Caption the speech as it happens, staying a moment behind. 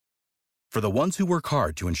For the ones who work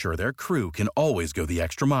hard to ensure their crew can always go the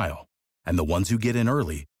extra mile, and the ones who get in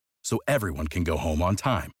early so everyone can go home on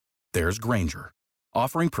time, there's Grainger,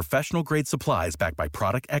 offering professional-grade supplies backed by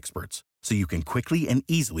product experts so you can quickly and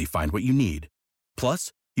easily find what you need.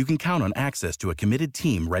 Plus, you can count on access to a committed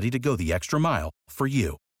team ready to go the extra mile for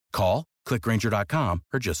you. Call, click Grainger.com,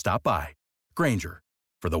 or just stop by. Grainger,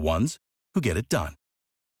 for the ones who get it done.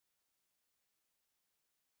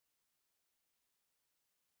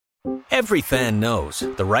 Every fan knows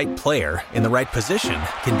the right player in the right position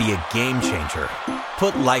can be a game changer.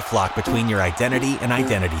 Put LifeLock between your identity and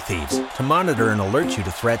identity thieves to monitor and alert you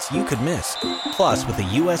to threats you could miss. Plus, with a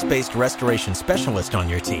U.S.-based restoration specialist on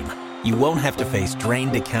your team, you won't have to face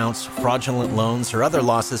drained accounts, fraudulent loans, or other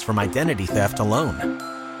losses from identity theft alone.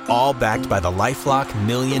 All backed by the LifeLock $1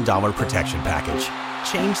 Million Protection Package.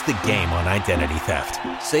 Change the game on identity theft.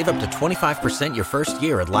 Save up to 25% your first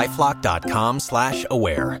year at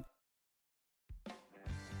LifeLock.com/aware.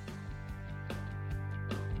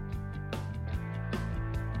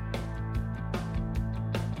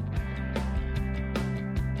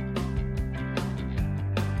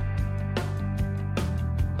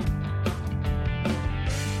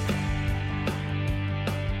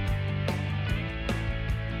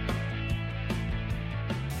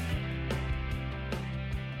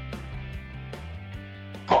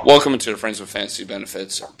 Welcome to the Friends with Fantasy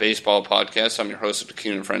Benefits Baseball Podcast. I'm your host of the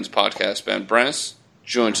Kuhn & Friends Podcast, Ben Brennis,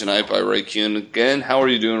 joined tonight by Ray Kuhn again. How are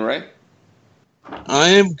you doing, Ray? I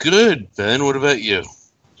am good, Ben. What about you?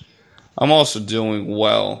 I'm also doing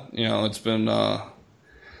well. You know, it's been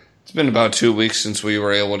about 2 weeks since we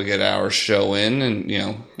were able to get our show in, and you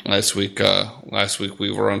know, last week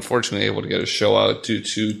we were unfortunately able to get a show out due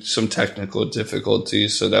to some technical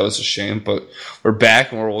difficulties, so that was a shame. But we're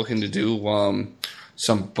back and we're looking to do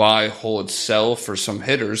some buy, hold, sell for some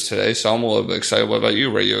hitters today, so I'm a little bit excited. What about you,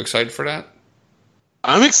 Ray? You excited for that?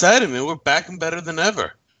 I'm excited, man. We're back and better than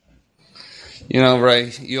ever. You know,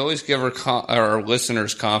 Ray, you always give our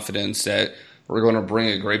listeners confidence that we're going to bring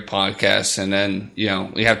a great podcast, and then, you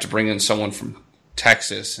know, we have to bring in someone from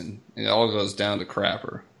Texas, and it all goes down to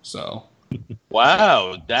crapper. So,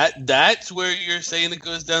 wow, that's where you're saying it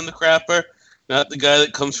goes down to crapper, not the guy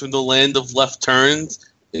that comes from the land of left turns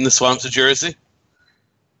in the swamps of Jersey.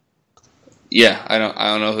 Yeah, I don't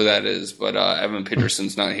know who that is, but Evan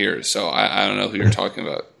Peterson's not here, so I don't know who you're talking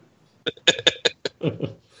about.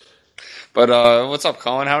 But what's up,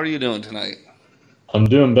 Colin? How are you doing tonight? I'm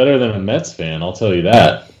doing better than a Mets fan, I'll tell you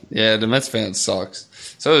that. Yeah, the Mets fan sucks.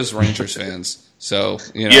 So does Rangers fans. So,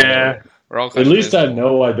 you know, yeah. we're all at least I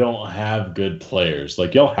know I don't have good players.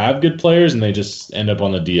 Like, y'all have good players, and they just end up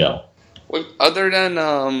on the DL.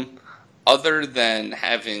 Other than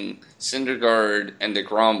having Syndergaard and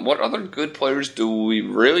DeGrom, what other good players do we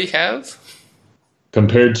really have?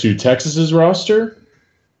 Compared to Texas's roster?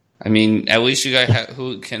 I mean, at least you guys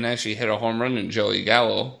who can actually hit a home run in Joey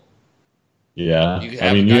Gallo. Yeah.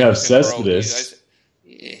 I mean, you have Cespedes.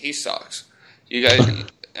 He sucks. You guys,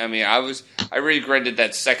 I mean, I regretted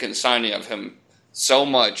that second signing of him so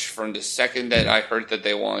much from the second that I heard that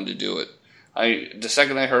they wanted to do it. The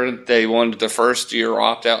second I heard they wanted the first year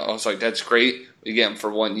opt out, I was like, that's great. We get him for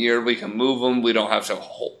 1 year. We can move him. We don't have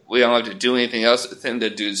to do anything else with him. The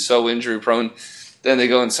dude's so injury prone. Then they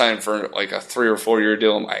go and sign for like a 3 or 4 year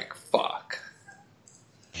deal. I'm like, fuck.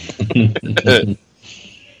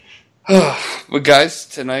 But guys,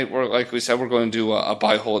 tonight like we said, we're going to do a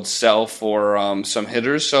buy, hold, sell for some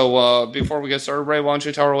hitters. So before we get started, Ray, why don't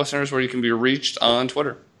you tell our listeners where you can be reached on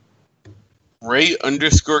Twitter?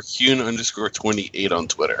 Ray_Kuhn_28 on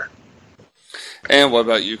Twitter. And what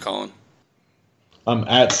about you, Colin? I'm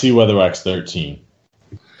at CWeatherX13.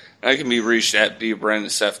 I can be reached at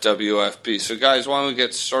BBrandisFWFB. So, guys, why don't we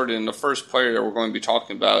get started? And the first player that we're going to be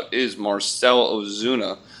talking about is Marcell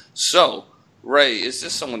Ozuna. So, Ray, is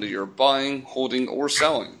this someone that you're buying, holding, or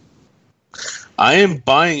selling? I am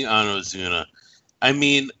buying on Ozuna. I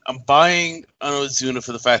mean, I'm buying on Ozuna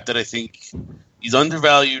for the fact that I think he's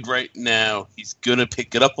undervalued right now. He's going to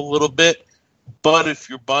pick it up a little bit. But if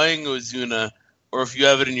you're buying Ozuna, or if you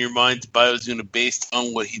have it in your mind to buy Ozuna based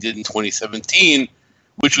on what he did in 2017,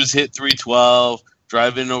 which was hit 312,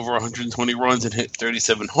 drive in over 120 runs, and hit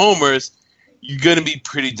 37 homers, you're going to be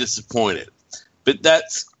pretty disappointed. But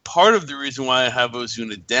that's part of the reason why I have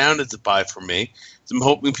Ozuna down as a buy for me. So I'm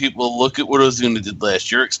hoping people look at what Ozuna did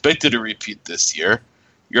last year, expected to repeat this year.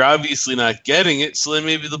 You're obviously not getting it, so then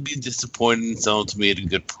maybe they'll be disappointed and sell it to me at a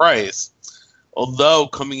good price. Although,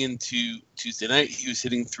 coming into Tuesday night, he was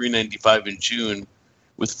hitting .395 in June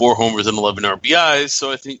with 4 homers and 11 RBIs, so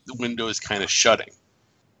I think the window is kind of shutting.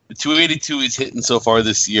 The .282 he's hitting so far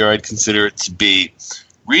this year, I'd consider it to be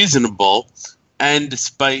reasonable. And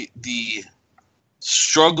despite the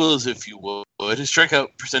struggles, if you would, his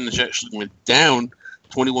strikeout percentage actually went down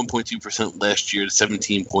 21.2% last year to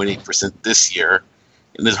 17.8% this year.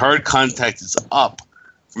 And his hard contact is up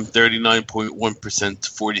from 39.1%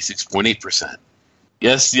 to 46.8%.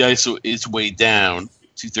 Yes, the ISO is way down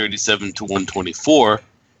to 37 to 124,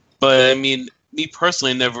 but I mean, me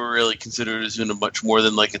personally, I never really considered Ozuna much more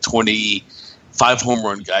than like a 25 home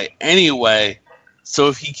run guy anyway. So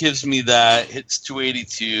if he gives me that, hits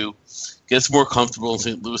 282, gets more comfortable in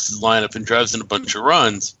St. Louis's lineup, and drives in a bunch of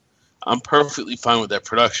runs, I'm perfectly fine with that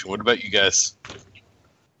production. What about you guys?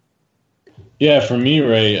 Yeah, for me,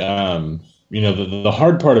 Ray, the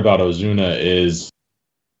hard part about Ozuna is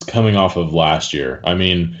coming off of last year. I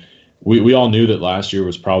mean, we all knew that last year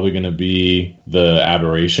was probably going to be the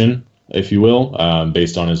aberration, if you will,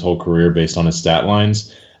 based on his whole career, based on his stat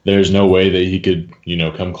lines. There's no way that he could,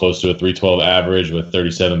 come close to a 312 average with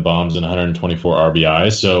 37 bombs and 124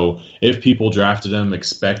 RBIs. So if people drafted him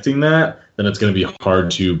expecting that, then it's going to be hard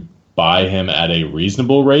to buy him at a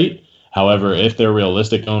reasonable rate. However, if they're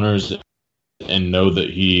realistic owners and know that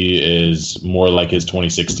he is more like his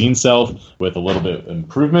 2016 self with a little bit of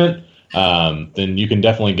improvement, then you can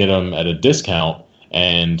definitely get him at a discount.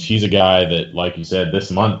 And he's a guy that, like you said,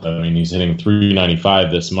 this month, I mean, he's hitting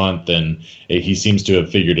 395 this month, and he seems to have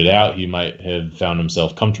figured it out. He might have found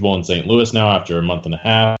himself comfortable in St. Louis now after a month and a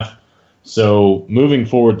half. So moving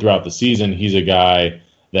forward throughout the season, he's a guy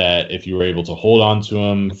that if you were able to hold on to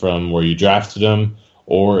him from where you drafted him,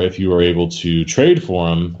 or if you were able to trade for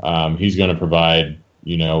him, he's going to provide,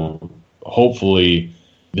 hopefully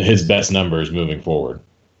his best numbers moving forward.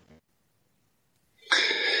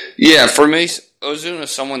 Yeah, for me, Ozuna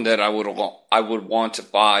is someone that I would want to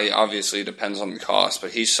buy. Obviously, it depends on the cost,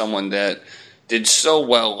 but he's someone that did so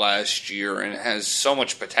well last year and has so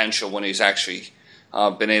much potential when he's actually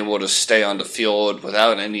been able to stay on the field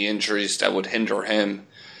without any injuries that would hinder him.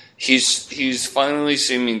 He's finally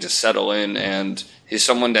seeming to settle in, and he's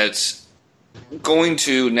someone that's going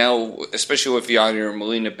to now, especially with Yadier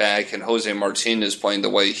Molina back and Jose Martinez playing the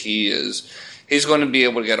way he is, he's going to be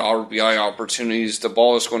able to get RBI opportunities. The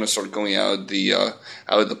ball is going to start going out of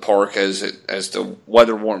the park as the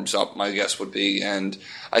weather warms up, my guess would be. And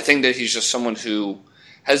I think that he's just someone who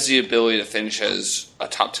has the ability to finish as a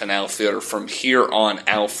top 10 outfielder from here on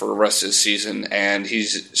out for the rest of the season, and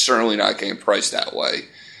he's certainly not getting priced that way.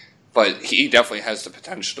 But he definitely has the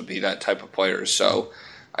potential to be that type of player. So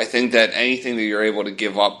I think that anything that you're able to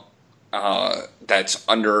give up that's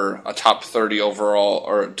under a top 30 overall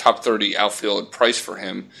or top 30 outfield price for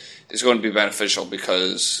him is going to be beneficial,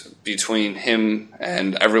 because between him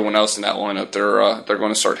and everyone else in that lineup, they're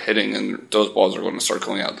going to start hitting, and those balls are going to start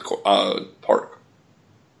going out the park.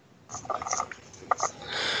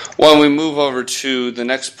 Well, we move over to the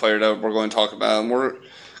next player that we're going to talk about, and we're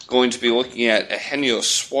going to be looking at Eugenio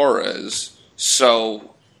Suarez.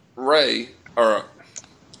 So, Colin,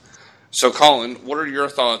 what are your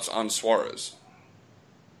thoughts on Suarez?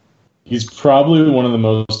 He's probably one of the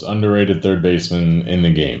most underrated third basemen in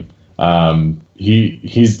the game.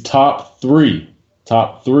 He's top three in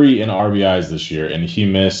RBIs this year, and he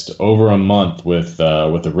missed over a month with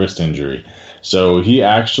a wrist injury. So he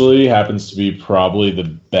actually happens to be probably the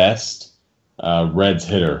best Reds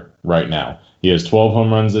hitter right now. He has 12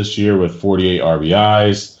 home runs this year with 48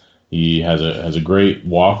 RBIs. He has a great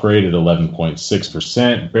walk rate at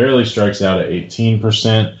 11.6%, barely strikes out at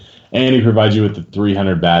 18%, and he provides you with the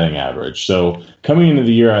 300 batting average. So coming into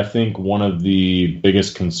the year, I think one of the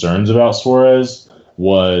biggest concerns about Suarez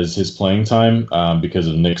was his playing time because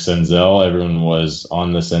of Nick Senzel. Everyone was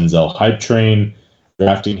on the Senzel hype train,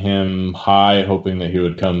 drafting him high, hoping that he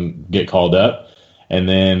would get called up. And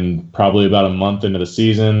then probably about a month into the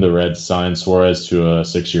season, the Reds signed Suarez to a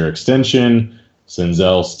 6-year extension.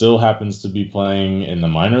 Senzel still happens to be playing in the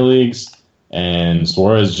minor leagues, and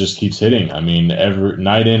Suarez just keeps hitting. I mean, every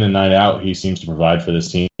night in and night out, he seems to provide for this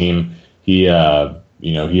team. He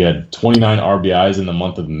had 29 RBIs in the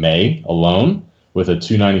month of May alone with a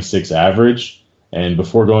 296 average. And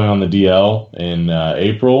before going on the DL in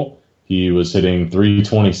April, he was hitting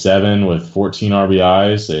 327 with 14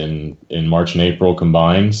 RBIs in March and April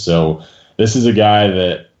combined. So this is a guy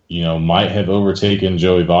that, might have overtaken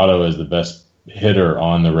Joey Votto as the best hitter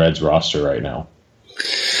on the Reds roster right now.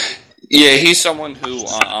 Yeah, he's someone who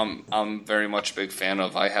I'm very much a big fan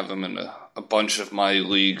of. I have him in a bunch of my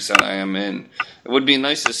leagues that I am in. It would be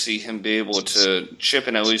nice to see him be able to chip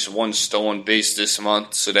in at least one stolen base this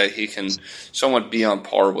month so that he can somewhat be on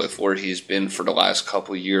par with where he's been for the last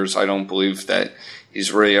couple of years. I don't believe that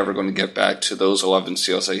he's really ever going to get back to those 11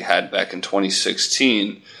 steals that he had back in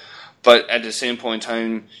 2016. But at the same point in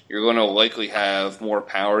time, you're going to likely have more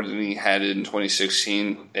power than he had in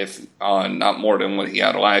 2016, if not more than what he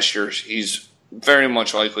had last year. He's very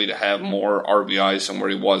much likely to have more RBIs than where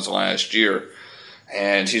he was last year.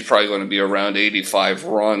 And he's probably going to be around 85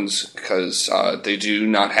 runs because they do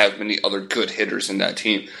not have many other good hitters in that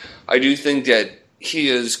team. I do think that he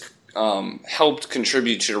has helped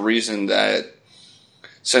contribute to the reason that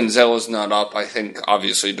Senzel is not up. I think,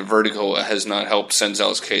 obviously, the vertigo has not helped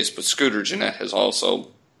Senzel's case, but Scooter Gennett has also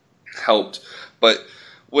helped. But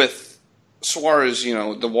with Suarez,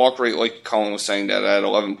 the walk rate, like Colin was saying, that at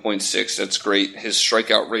 11.6, that's great. His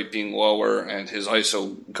strikeout rate being lower and his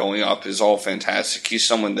ISO going up is all fantastic. He's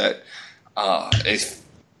someone that, if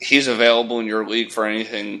he's available in your league for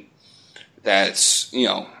anything that's,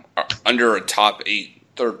 under a top 8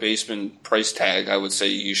 third baseman price tag, I would say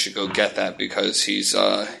you should go get that because he's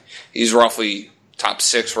roughly top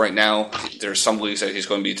 6 right now. There's some leagues that he's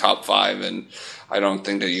going to be top 5, and I don't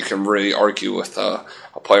think that you can really argue with a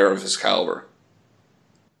player of his caliber.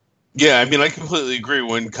 Yeah, I mean, I completely agree.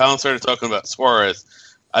 When Colin started talking about Suarez,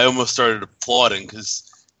 I almost started applauding because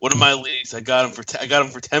one of my leagues, I got him for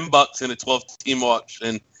 $10 in a 12-team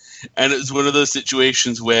auction, and it was one of those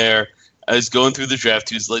situations where I was going through the draft.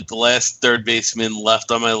 He was like the last third baseman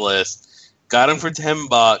left on my list. Got him for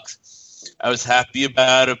 $10. I was happy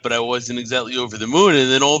about it, but I wasn't exactly over the moon.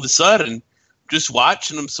 And then all of a sudden, just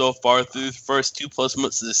watching him so far through the first 2+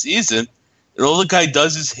 months of the season, and all the guy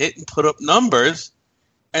does is hit and put up numbers.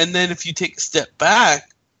 And then if you take a step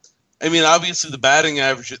back, I mean, obviously the batting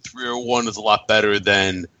average at 301 is a lot better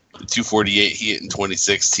than the 248 he hit in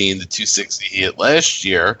 2016, the 260 he hit last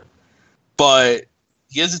year. But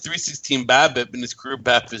he has a 316 BABIP, and his career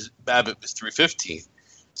BABIP is 315.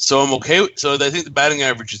 So I'm okay. So I think the batting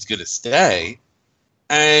average is going to stay.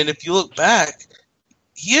 And if you look back,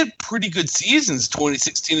 he had pretty good seasons,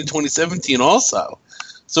 2016 and 2017 also.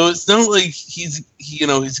 So it's not like he's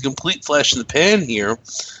a complete flash in the pan here.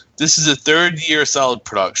 This is a third year solid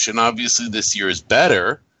production. Obviously, this year is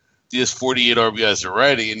better. He has 48 RBIs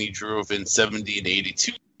already, and he drove in 70 and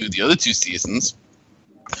 82 the other 2 seasons.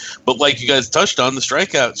 But like you guys touched on, the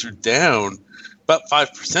strikeouts are down about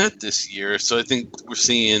 5% this year. So I think we're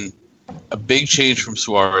seeing a big change from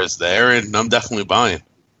Suarez there, and I'm definitely buying.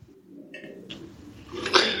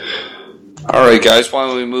 All right, guys, why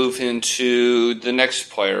don't we move into the next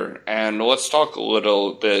player? And let's talk a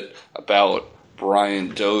little bit about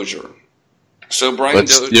Brian Dozier. So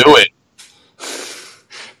Let's do it.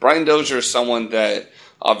 Brian Dozier is someone that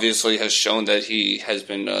obviously has shown that he has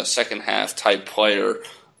been a second-half type player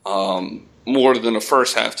more than a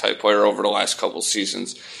first-half type player over the last couple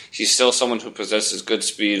seasons. He's still someone who possesses good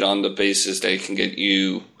speed on the bases that can get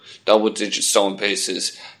you double-digit stolen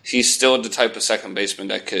bases. He's still the type of second baseman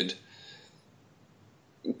that could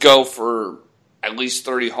go for at least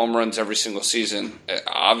 30 home runs every single season.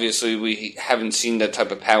 Obviously, we haven't seen that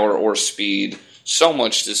type of power or speed so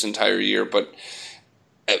much this entire year, but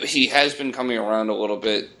he has been coming around a little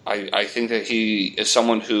bit. I think that he is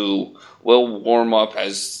someone who will warm up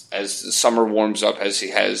as the summer warms up, as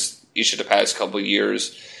he has each of the past couple of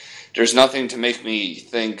years. There's nothing to make me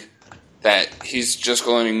think that he's just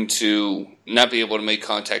going to not be able to make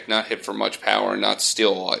contact, not hit for much power, not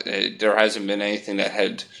steal. There hasn't been anything that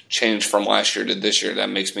had changed from last year to this year that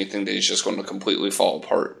makes me think that he's just going to completely fall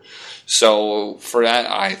apart. So for that,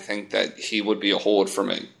 I think that he would be a hold for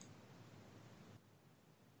me.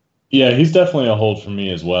 Yeah, he's definitely a hold for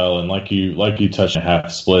me as well. And like you touched on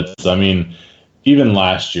half splits. I mean, even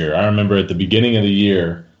last year, I remember at the beginning of the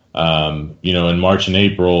year, in March and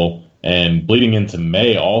April, and bleeding into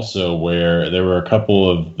May also, where there were a couple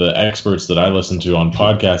of the experts that I listened to on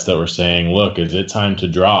podcasts that were saying, look, is it time to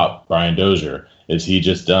drop Brian Dozier? Is he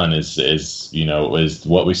just done? Is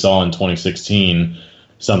what we saw in 2016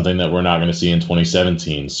 something that we're not going to see in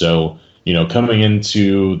 2017? So, coming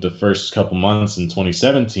into the first couple months in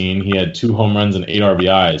 2017, he had 2 home runs and 8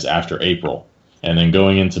 RBIs after April. And then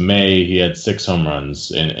going into May, he had 6 home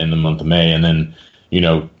runs in the month of May. And then,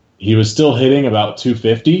 he was still hitting about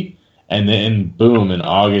 250. And then, boom, in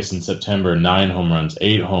August and September, 9 home runs,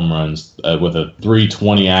 8 home runs with a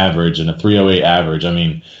 320 average and a 308 average. I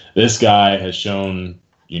mean, this guy has shown,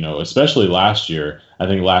 especially last year. I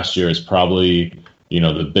think last year is probably,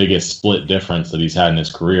 the biggest split difference that he's had in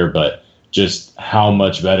his career. But just how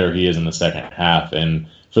much better he is in the second half. And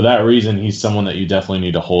for that reason, he's someone that you definitely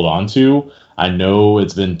need to hold on to. I know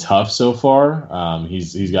it's been tough so far.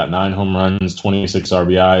 He's got 9 home runs, 26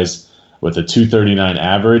 RBIs with a 239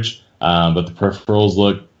 average. But the peripherals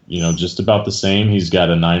look, just about the same. He's got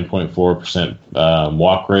a 9.4%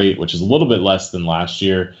 walk rate, which is a little bit less than last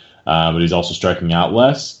year, but he's also striking out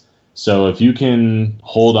less. So if you can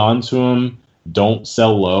hold on to him, don't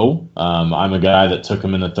sell low. I'm a guy that took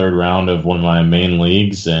him in the third round of one of my main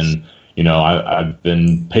leagues, and I've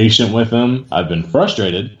been patient with him. I've been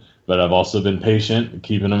frustrated, but I've also been patient,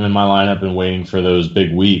 keeping him in my lineup and waiting for those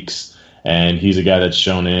big weeks. And he's a guy that's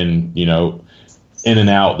shown in and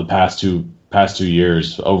out the past two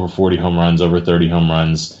years, over 40 home runs, over 30 home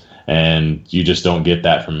runs, and you just don't get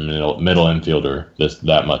that from a middle infielder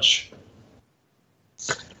that much.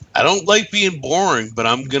 I don't like being boring, but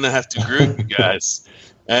I'm gonna have to agree with you guys.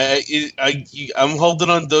 I'm holding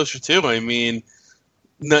on Dozier too. I mean,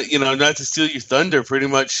 not to steal your thunder, pretty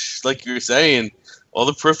much like you were saying, all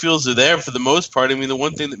the peripherals are there for the most part. I mean, the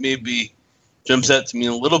one thing that maybe jumps out to me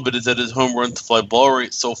a little bit is that his home run to fly ball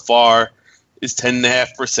rate so far is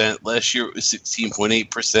 10.5%. Last year it was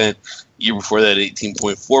 16.8%. Year before that,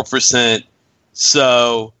 18.4%.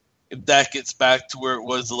 So if that gets back to where it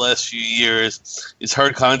was the last few years, his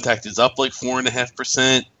hard contact is up like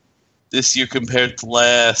 4.5% this year compared to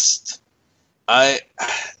last. I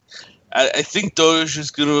think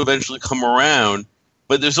Dozier's going to eventually come around,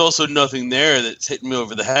 but there's also nothing there that's hitting me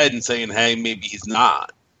over the head and saying, hey, maybe he's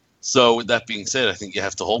not. So with that being said, I think you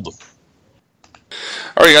have to hold him.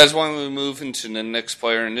 All right, guys, why don't we move into the next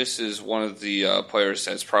player? And this is one of the players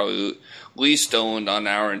that's probably least owned on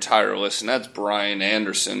our entire list, and that's Brian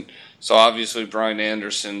Anderson. So obviously Brian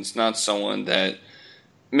Anderson's not someone that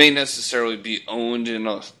may necessarily be owned in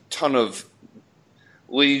a ton of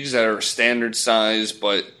leagues that are standard size,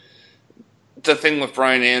 but the thing with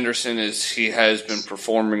Brian Anderson is he has been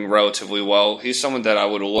performing relatively well. He's someone that I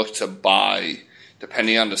would look to buy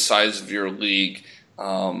depending on the size of your league.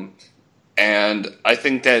 And I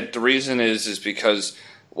think that the reason is because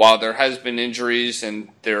while there has been injuries and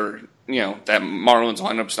that Marlins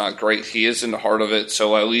lineup's not great, he is in the heart of it,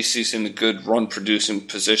 so at least he's in a good run-producing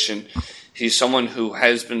position. He's someone who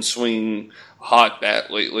has been swinging a hot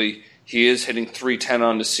bat lately. He is hitting .310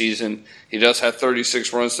 on the season. He does have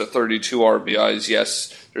 36 runs to 32 RBIs.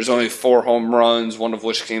 Yes, there's only 4 home runs, one of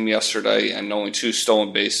which came yesterday, and only 2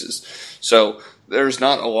 stolen bases. So there's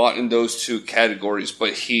not a lot in those two categories,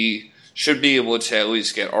 but he should be able to at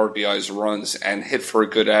least get RBIs, runs, and hit for a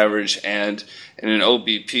good average. And in an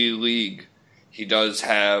OBP league, he does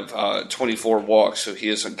have 24 walks, so he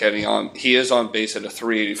is on base at a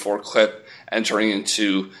 384 clip entering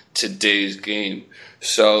into today's game.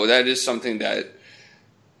 So that is something that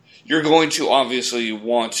you're going to obviously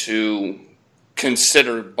want to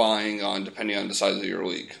consider buying on, depending on the size of your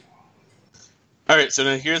league. All right, so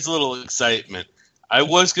now here's a little excitement. I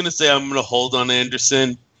was going to say I'm going to hold on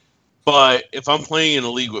Anderson, but if I'm playing in a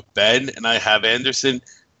league with Ben and I have Anderson,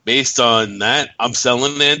 based on that, I'm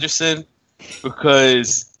selling Anderson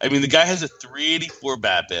because, I mean, the guy has a 384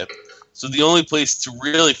 BABIP, so the only place to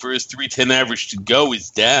really for his 310 average to go is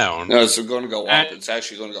down. No, it's going to go up. It's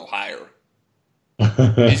actually going to go higher.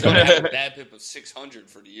 He's going to have a BABIP of 600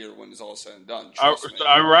 for the year when it's all said and done. All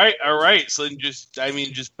right. So just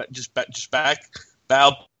back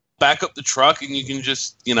up the truck, and you can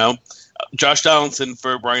just, Josh Donaldson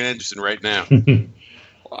for Brian Anderson right now.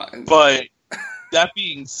 But that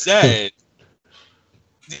being said,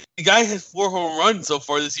 the guy has 4 home runs so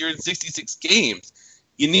far this year in 66 games.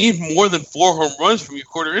 You need more than 4 home runs from your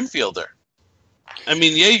quarter infielder. I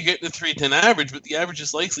mean, yeah, you're getting a 310 average, but the average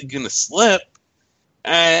is likely going to slip.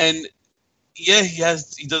 And yeah,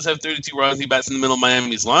 he does have 32 runs. He bats in the middle of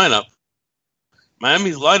Miami's lineup.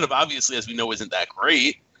 Miami's lineup, obviously, as we know, isn't that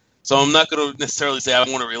great. So I'm not going to necessarily say I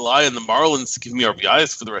want to rely on the Marlins to give me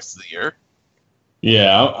RBIs for the rest of the year.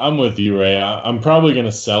 Yeah, I'm with you, Ray. I'm probably going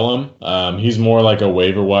to sell him. He's more like a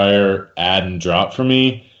waiver wire add and drop for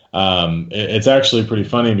me. It's actually pretty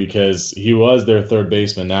funny because he was their third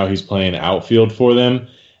baseman. Now he's playing outfield for them.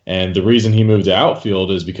 And the reason he moved to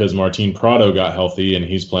outfield is because Martin Prado got healthy and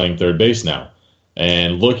he's playing third base now.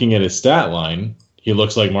 And looking at his stat line, he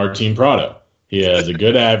looks like Martin Prado. He has a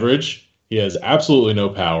good average. He has absolutely no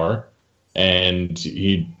power. And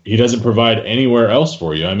he doesn't provide anywhere else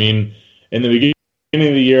for you. I mean, in the beginning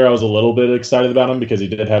of the year, I was a little bit excited about him because he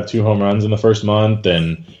did have 2 home runs in the first month.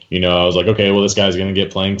 And, I was like, okay, well, this guy's going to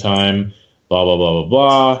get playing time, blah, blah, blah, blah,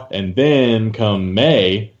 blah. And then come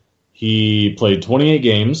May, he played 28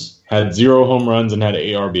 games, had 0 home runs, and had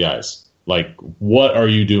 8 RBIs. Like, what are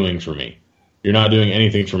you doing for me? You're not doing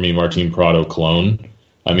anything for me, Martin Prado clone.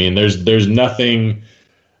 I mean, there's nothing.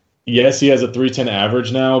 Yes, he has a 310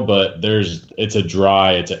 average now, but it's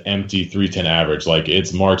an empty 310 average. Like,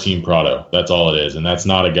 it's Martin Prado. That's all it is. And that's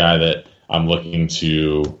not a guy that I'm looking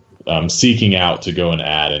to seeking out to go and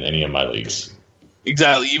add in any of my leagues.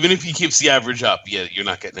 Exactly. Even if he keeps the average up, yeah, you're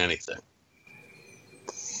not getting anything.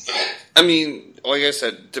 I mean, like I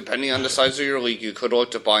said, depending on the size of your league, you could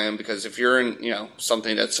look to buy him because if you're in,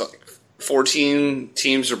 something that's like 14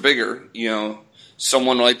 teams or bigger,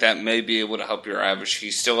 someone like that may be able to help your average.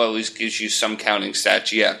 He still at least gives you some counting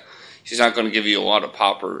stats. Yeah, he's not going to give you a lot of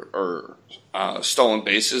pop or stolen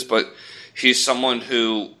bases, but he's someone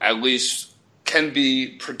who at least can be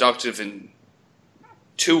productive in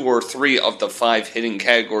 2 or 3 of the 5 hitting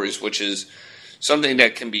categories, which is something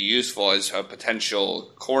that can be useful as a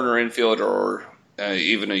potential corner infielder or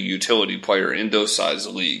even a utility player in those size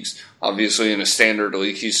of leagues. Obviously, in a standard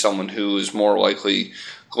league, he's someone who is more likely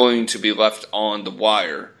going to be left on the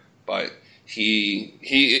wire, but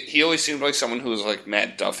he always seemed like someone who was like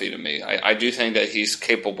Matt Duffy to me. I do think that he's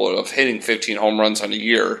capable of hitting 15 home runs on a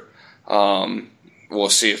year. We'll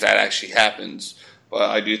see if that actually happens, but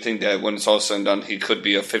I do think that when it's all said and done, he could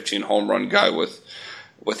be a 15 home run guy with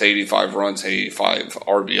 85 runs, 85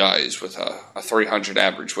 RBIs, with a 300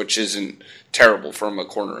 average, which isn't terrible from a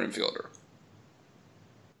corner infielder.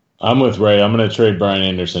 I'm with Ray. I'm going to trade Brian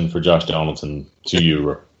Anderson for Josh Donaldson to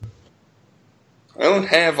you. I don't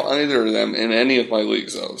have either of them in any of my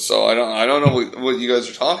leagues, though, so I don't know what you guys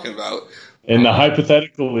are talking about. In the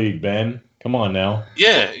hypothetical league, Ben. Come on now.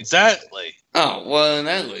 Yeah, exactly. Oh, well, in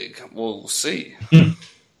that league, we'll see.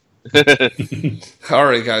 All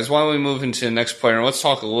right, guys, why don't we move into the next player? Let's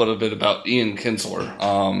talk a little bit about Ian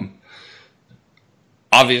Kinsler.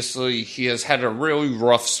 Obviously, he has had a really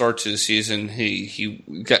rough start to the season. He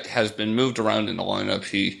has been moved around in the lineup.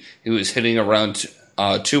 He was hitting around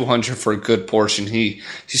 200 for a good portion. He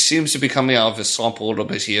seems to be coming out of his slump a little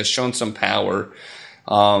bit. He has shown some power.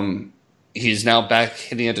 He's now back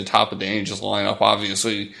hitting at the top of the Angels lineup,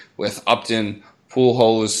 obviously, with Upton,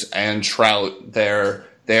 Pujols, and Trout there.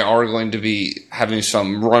 They are going to be having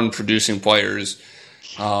some run-producing players.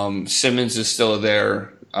 Simmons is still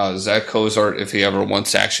there. Zach Cozart, if he ever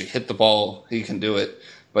wants to actually hit the ball, he can do it.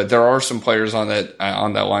 But there are some players on that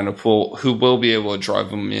lineup who will be able to drive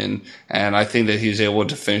him in, and I think that he's able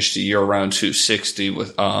to finish the year around 260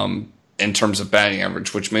 with in terms of batting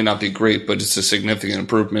average, which may not be great, but it's a significant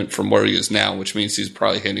improvement from where he is now, which means he's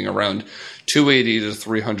probably hitting around 280 to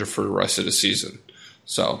 300 for the rest of the season.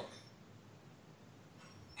 So.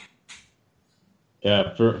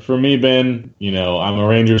 Yeah, for me, Ben, I'm a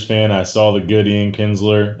Rangers fan. I saw the good Ian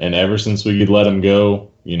Kinsler, and ever since we let him go,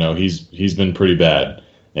 he's been pretty bad.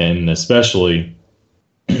 And especially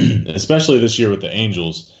this year with the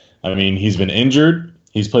Angels. I mean, he's been injured.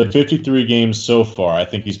 He's played 53 games so far. I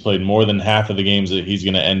think he's played more than half of the games that he's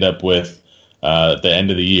going to end up with at the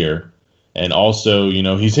end of the year. And also,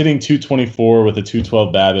 he's hitting 224 with a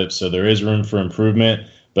 212 BABIP, so there is room for improvement.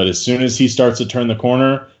 But as soon as he starts to turn the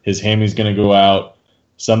corner, his hammy's going to go out.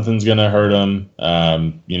 Something's going to hurt him.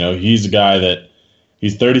 He's a guy that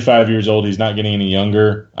he's 35 years old. He's not getting any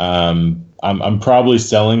younger. I'm probably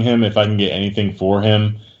selling him if I can get anything for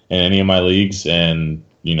him in any of my leagues, and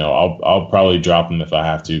I'll probably drop him if I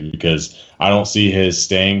have to because I don't see his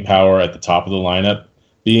staying power at the top of the lineup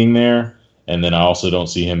being there, and then I also don't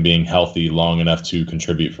see him being healthy long enough to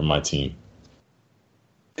contribute for my team.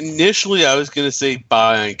 Initially, I was going to say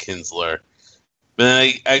buy on Kinsler, but then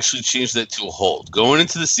I actually changed that to a hold. Going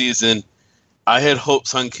into the season, I had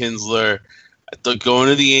hopes on Kinsler. I thought going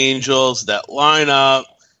to the Angels, that lineup,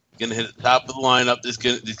 going to hit the top of the lineup. There's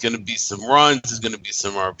going to be some runs. There's going to be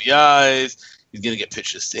some RBIs. He's going to get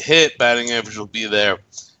pitches to hit. Batting average will be there.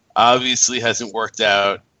 Obviously, hasn't worked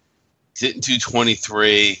out. He's hitting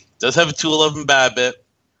 223. Does have a 211 BABIP.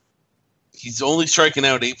 He's only striking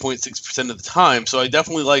out 8.6% of the time, so I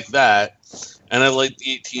definitely like that. And I like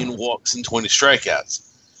the 18 walks and 20 strikeouts.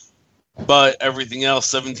 But everything else,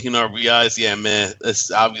 17 RBIs, yeah, man, that's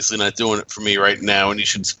obviously not doing it for me right now. And he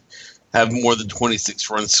should have more than 26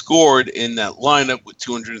 runs scored in that lineup with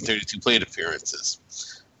 232 plate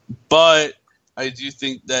appearances. But I do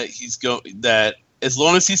think that that as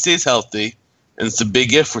long as he stays healthy, and it's a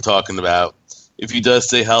big if we're talking about, if he does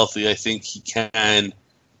stay healthy, I think he can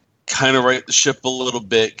kind of right the ship a little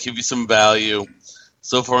bit, give you some value.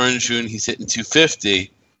 So far in June, he's hitting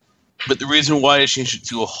 250. But the reason why I changed it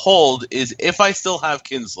to a hold is if I still have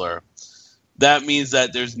Kinsler, that means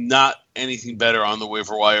that there's not anything better on the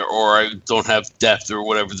waiver wire, or I don't have depth, or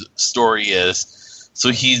whatever the story is. So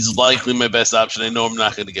he's likely my best option. I know I'm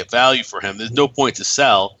not going to get value for him. There's no point to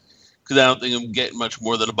sell because I don't think I'm getting much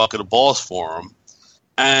more than a bucket of balls for him.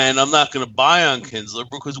 And I'm not going to buy on Kinsler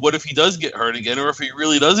because what if he does get hurt again, or if he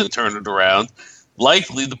really doesn't turn it around?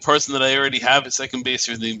 Likely the person that I already have at second base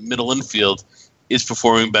or in the middle infield is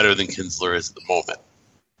performing better than Kinsler is at the moment.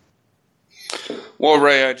 Well,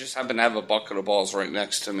 Ray, I just happen to have a bucket of balls right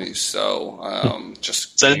next to me, so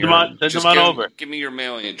just Send them on over. Give me your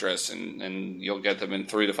mailing address, and you'll get them in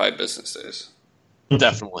 3 to 5 business days.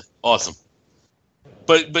 Definitely. Awesome.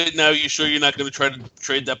 But now you sure you're not going to try to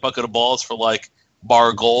trade that bucket of balls for like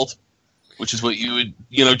bar gold, which is what you would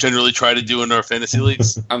generally try to do in our fantasy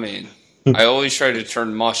leagues? I mean, I always try to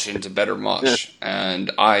turn mush into better mush,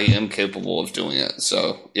 and I am capable of doing it.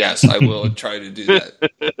 So yes, I will try to do that.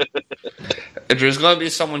 If there's going to be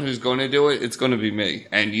someone who's going to do it, it's going to be me,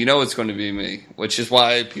 and it's going to be me, which is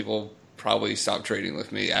why people probably stop trading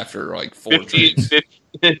with me after like 4 trades.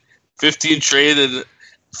 15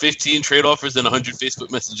 trade offers and 100 Facebook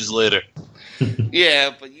messages later.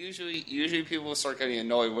 Yeah, but usually people start getting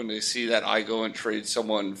annoyed when they see that I go and trade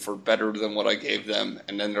someone for better than what I gave them,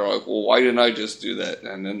 and then they're like, "Well, why didn't I just do that?"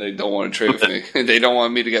 And then they don't want to trade with me. They don't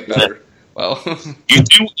want me to get better. Well, you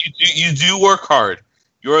do work hard.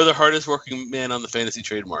 You're the hardest working man on the fantasy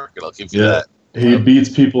trade market. I'll give you that. He beats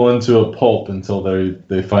people into a pulp until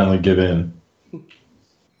they finally give in.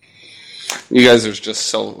 You guys are just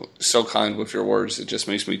so kind with your words. It just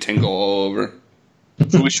makes me tingle all over.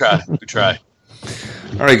 We try.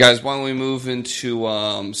 All right, guys, why don't we move into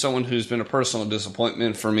someone who's been a personal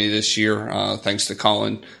disappointment for me this year, thanks to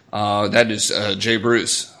Colin. That is Jay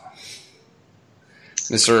Bruce.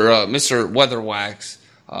 Mr.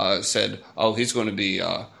 Weatherwax said, he's going to be,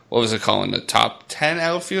 what was it, Colin, the top 10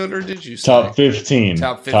 outfielder, did you say? Top 15.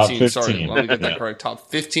 Top 15, sorry. Let me get that correct. Top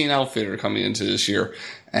 15 outfielder coming into this year.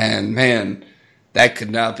 And, man, that could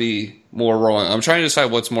not be more wrong. I'm trying to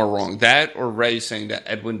decide what's more wrong. That or Ray saying that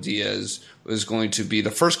Edwin Diaz was going to be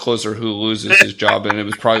the first closer who loses his job, and it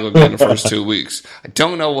was probably going to be in the first 2 weeks. I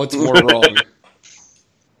don't know what's more wrong.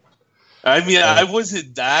 I mean, I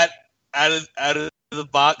wasn't that out of the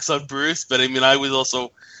box on Bruce, but I mean, I was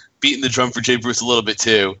also beating the drum for Jay Bruce a little bit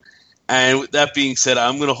too. And with that being said,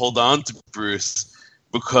 I'm going to hold on to Bruce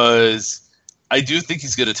because I do think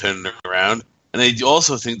he's going to turn it around. And I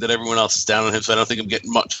also think that everyone else is down on him, so I don't think I'm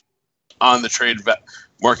getting much on the trade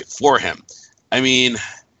market for him. I mean,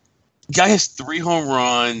 the guy has 3 home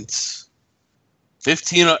runs,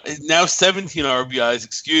 17 RBIs,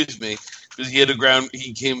 excuse me, because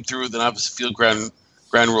he came through with an opposite field ground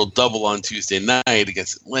rule double on Tuesday night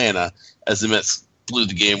against Atlanta as the Mets blew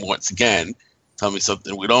the game once again. Tell me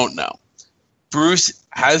something we don't know. Bruce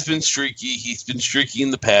has been streaky. He's been streaky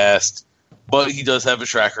in the past, but he does have a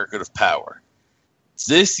track record of power.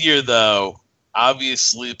 This year, though,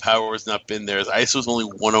 obviously power has not been there. His ISO was only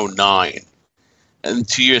 109. And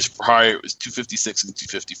 2 years prior, it was 256 and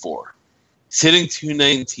 254. He's hitting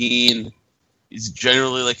 219. He's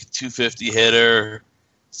generally like a 250 hitter.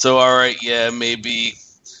 So, all right, yeah, maybe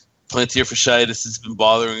plantar fasciitis has been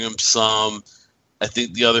bothering him some. I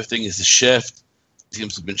think the other thing is the shift.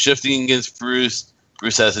 Teams have been shifting against Bruce.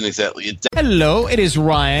 Bruce hasn't exactly adapted. Hello, it is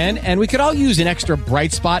Ryan, and we could all use an extra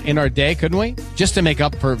bright spot in our day, couldn't we? Just to make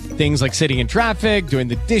up for things like sitting in traffic, doing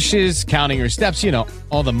the dishes, counting your steps,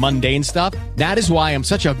 all the mundane stuff. That is why I'm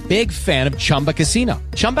such a big fan of Chumba Casino.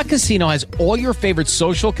 Chumba Casino has all your favorite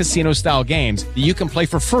social casino-style games that you can play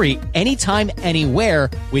for free anytime, anywhere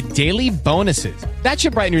with daily bonuses. That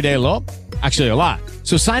should brighten your day a little. Actually, a lot.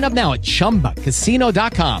 So sign up now at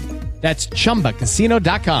ChumbaCasino.com. That's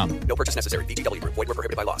ChumbaCasino.com. No purchase necessary. VGW Group. Void where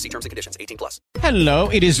prohibited by law. See terms and conditions. 18+. Hello,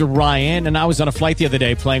 it is Ryan, and I was on a flight the other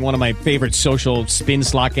day playing one of my favorite social spin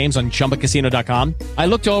slot games on ChumbaCasino.com. I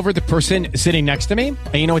looked over at the person sitting next to me,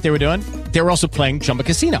 and you know what they were doing? They were also playing Chumba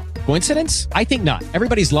Casino. Coincidence? I think not.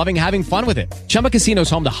 Everybody's loving having fun with it. Chumba Casino is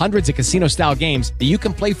home to hundreds of casino-style games that you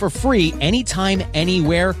can play for free anytime,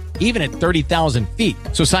 anywhere, even at 30,000 feet.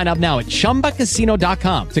 So sign up now at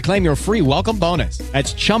ChumbaCasino.com to claim your free welcome bonus.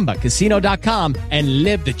 That's ChumbaCasino.com and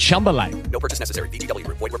live the Chumba life. No purchase necessary. VGW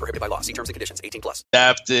Group. Void where prohibited by law. See terms and conditions. 18+.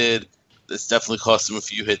 Adapted. This definitely cost him a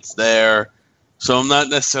few hits there. So I'm not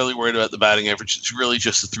necessarily worried about the batting average. It's really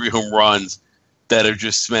just the 3 home runs that are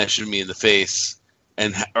just smashing me in the face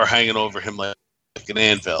and are hanging over him like an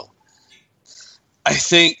anvil. I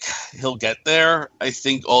think he'll get there. I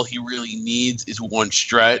think all he really needs is one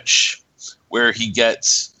stretch where he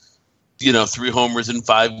gets, 3 homers in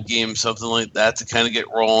 5 games, something like that, to kind of get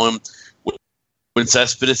rolling. When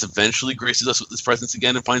Cespedes eventually graces us with his presence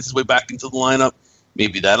again and finds his way back into the lineup,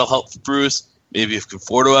 maybe that'll help for Bruce. Maybe if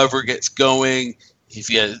Conforto ever gets going, if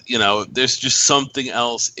he has, there's just something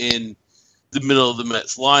else in the middle of the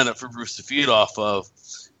Mets lineup for Bruce to feed off of.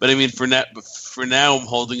 But I mean, for now, I'm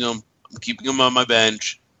holding him. I'm keeping him on my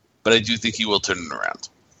bench, but I do think he will turn it around.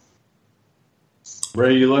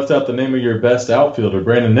 Ray, you left out the name of your best outfielder,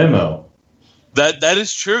 Brandon Nimmo. That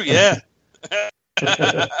is true, yeah.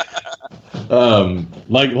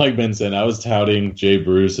 Like Ben said, I was touting Jay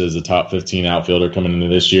Bruce as a top 15 outfielder coming into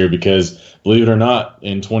this year because, believe it or not,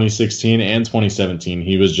 in 2016 and 2017,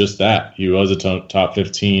 he was just that. He was a top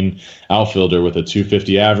 15 outfielder with a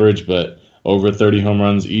 250 average, but over 30 home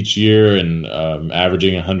runs each year and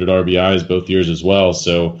averaging 100 RBIs both years as well.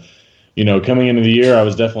 So, coming into the year, I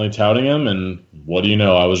was definitely touting him, and what do you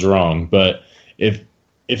know, I was wrong. But if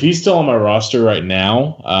he's still on my roster right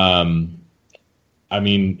now,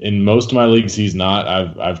 in most of my leagues he's not.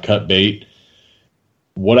 I've cut bait.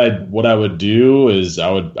 What I would do is I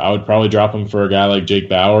would probably drop him for a guy like Jake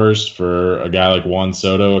Bauers, for a guy like Juan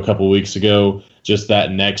Soto a couple weeks ago. Just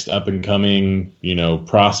that next up and coming,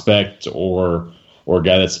 prospect or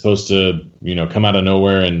guy that's supposed to, come out of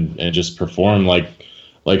nowhere and just perform like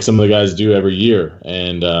some of the guys do every year.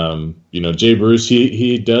 And Jay Bruce,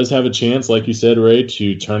 he does have a chance, like you said, Ray,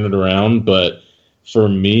 to turn it around, but for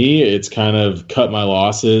me, it's kind of cut my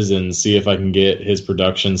losses and see if I can get his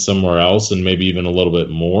production somewhere else and maybe even a little bit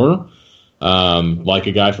more. Like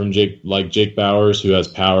a guy from Jake Bauers, who has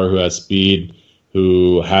power, who has speed,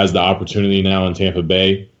 who has the opportunity now in Tampa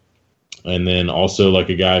Bay. And then also like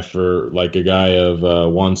a guy of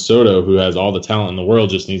Juan Soto, who has all the talent in the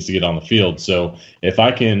world, just needs to get on the field. So if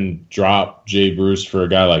I can drop Jay Bruce for a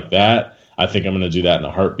guy like that, I think I'm going to do that in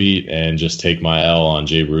a heartbeat and just take my L on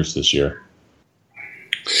Jay Bruce this year.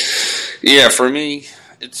 Yeah, for me,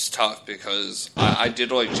 it's tough because I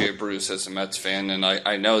did like Jay Bruce as a Mets fan, and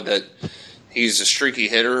I know that he's a streaky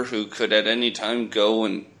hitter who could at any time go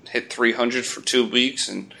and hit 300 for 2 weeks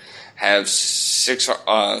and have six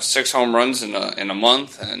home runs in a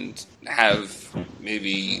month and have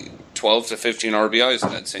maybe 12 to 15 RBIs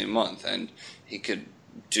in that same month, and he could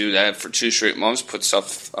do that for 2 straight months, put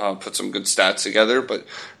some good stats together. But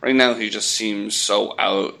right now, he just seems so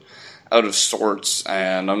out of sorts,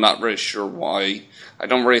 and I'm not really sure why. I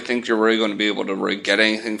don't really think you're really going to be able to really get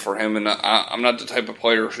anything for him, and I'm not the type of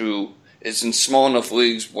player who is in small enough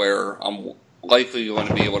leagues where I'm likely going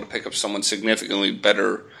to be able to pick up someone significantly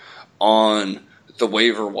better on the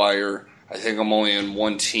waiver wire. I think I'm only in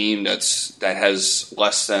one team that has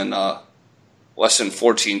less than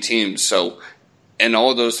 14 teams, so in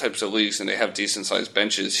all those types of leagues, and they have decent-sized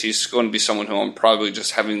benches, he's going to be someone who I'm probably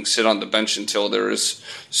just having sit on the bench until there is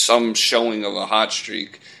some showing of a hot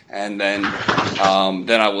streak, and then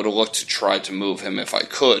I would have looked to try to move him if I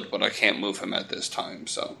could, but I can't move him at this time.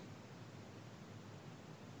 So,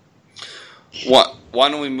 why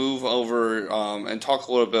don't we move over and talk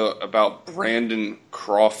a little bit about Brandon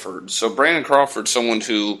Crawford? So Brandon Crawford, someone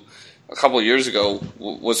who a couple of years ago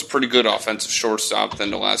was a pretty good offensive shortstop,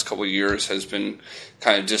 then the last couple of years has been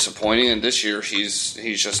kind of disappointing, and this year he's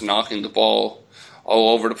just knocking the ball all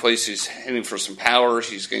over the place. He's hitting for some power.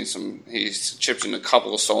 He's chipped in a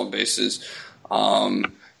couple of stolen bases.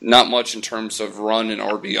 Not much in terms of run and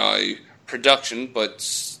RBI production, but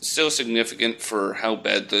still significant for how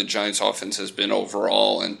bad the Giants offense has been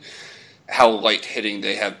overall and how light hitting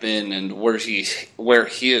they have been and where he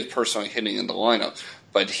is personally hitting in the lineup.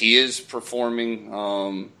 But he is performing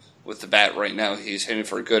with the bat right now. He's hitting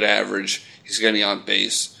for a good average. He's getting on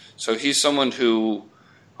base. So he's someone who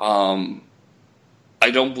I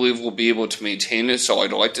don't believe will be able to maintain it, so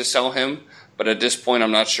I'd like to sell him. But at this point,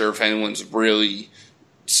 I'm not sure if anyone's really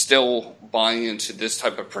still buying into this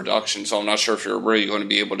type of production, so I'm not sure if you're really going to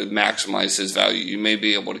be able to maximize his value. You may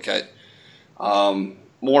be able to get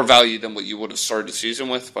more value than what you would have started the season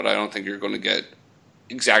with, but I don't think you're going to get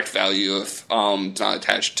exact value if not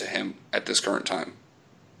attached to him at this current time.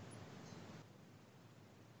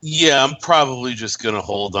 Yeah, I'm probably just going to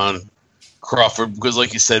hold on Crawford because,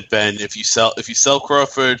 like you said, Ben, if you sell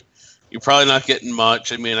Crawford, you're probably not getting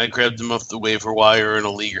much. I mean, I grabbed him off the waiver wire in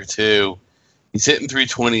a league or two. He's hitting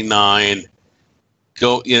 329.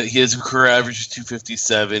 He has a career average of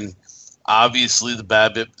 257. Obviously, the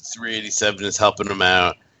BABIP 387 is helping him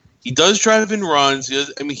out. He does drive in runs. He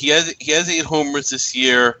has 8 homers this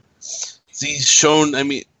year. So he's shown.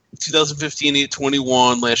 2015 he had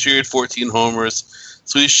 21. Last year he had 14 homers.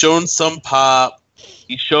 So he's shown some pop.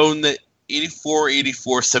 He's shown that 84,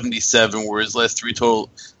 84, 77 were his last 3 total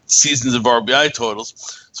seasons of RBI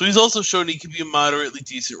totals. So he's also shown he can be a moderately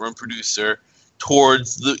decent run producer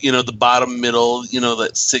towards the bottom middle,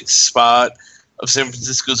 that 6th spot of San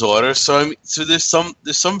Francisco's order. So there's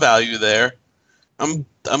some value there. I'm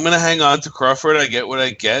gonna hang on to Crawford. I get what I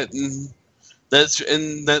get, and that's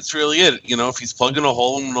really it. If he's plugging a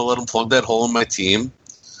hole, I'm gonna let him plug that hole in my team.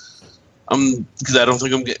 Because I don't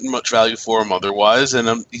think I'm getting much value for him otherwise,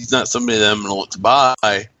 and he's not somebody that I'm gonna look to buy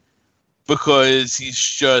because he's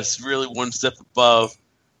just really one step above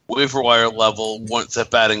waiver wire level once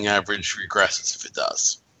that batting average regresses if it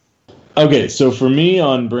does. Okay, so for me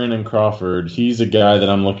on Brandon Crawford, he's a guy that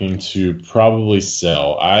I'm looking to probably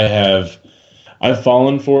sell. I've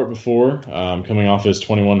fallen for it before. Coming off his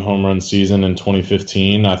 21 home run season in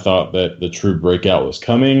 2015, I thought that the true breakout was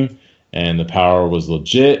coming and the power was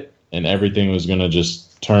legit and everything was going to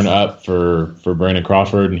just turn up for Brandon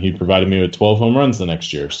Crawford, and he provided me with 12 home runs the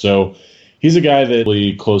next year. So he's a guy that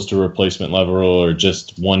really close to replacement level or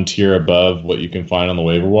just one tier above what you can find on the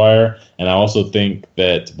waiver wire. And I also think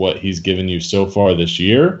that what he's given you so far this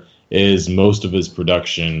year is most of his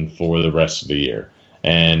production for the rest of the year.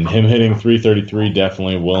 And him hitting 333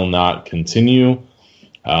 definitely will not continue.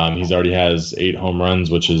 He's already has 8 home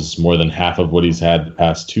runs, which is more than half of what he's had the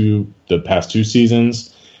past two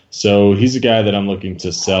seasons. So he's a guy that I'm looking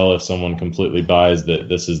to sell if someone completely buys that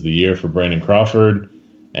this is the year for Brandon Crawford.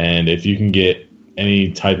 And if you can get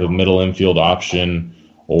any type of middle infield option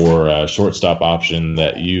or a shortstop option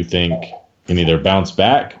that you think can either bounce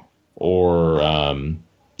back or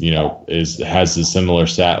has a similar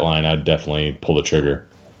stat line, I'd definitely pull the trigger.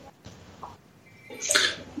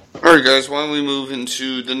 All right, guys, why don't we move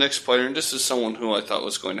into the next player? And this is someone who I thought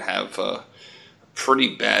was going to have a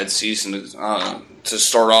pretty bad season to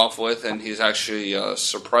start off with, and he's actually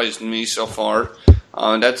surprised me so far.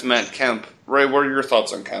 And that's Matt Kemp. Ray, what are your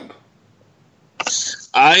thoughts on Kemp?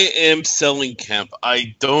 I am selling Kemp.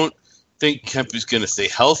 I don't think Kemp is going to stay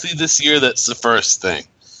healthy this year. That's the first thing.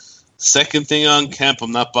 Second thing on Kemp,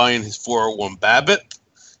 I'm not buying his 401 BABIP,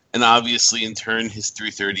 and obviously in turn his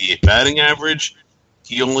 338 batting average.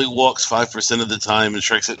 He only walks 5% of the time and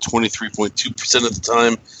strikes at 23.2% of the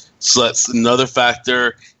time. So that's another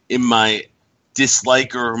factor in my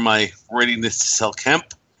dislike or my readiness to sell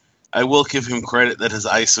Kemp. I will give him credit that his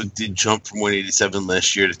ISO did jump from 187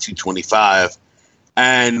 last year to 225.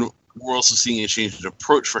 And we're also seeing a change in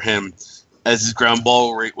approach for him as his ground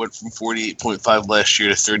ball rate went from 48.5 last year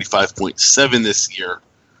to 35.7 this year,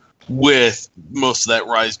 with most of that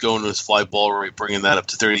rise going to his fly ball rate, bringing that up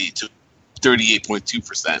to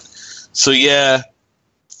 38.2%. So, yeah,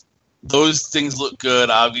 those things look good.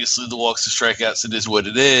 Obviously, the walks and strikeouts, it is what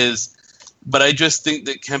it is. But I just think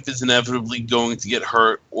that Kemp is inevitably going to get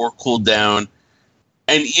hurt or cool down.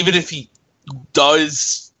 And even if he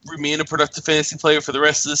does remain a productive fantasy player for the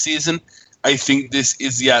rest of the season, I think this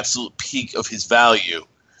is the absolute peak of his value.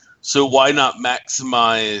 So why not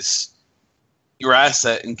maximize your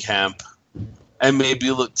asset in Kemp and maybe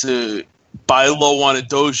look to buy low on a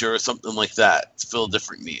Dozier or something like that to fill a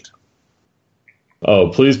different need? Oh,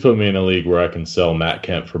 please put me in a league where I can sell Matt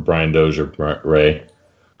Kemp for Brian Dozier, Ray.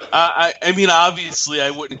 I mean, obviously, I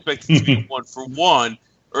wouldn't expect it to be 1-for-1,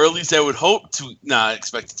 or at least I would hope to not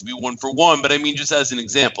expect it to be 1-for-1. But I mean, just as an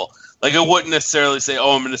example, like I wouldn't necessarily say,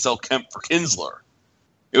 "Oh, I'm going to sell Kemp for Kinsler."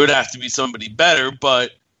 It would have to be somebody better.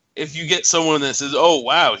 But if you get someone that says, "Oh,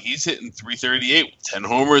 wow, he's hitting 338 with 10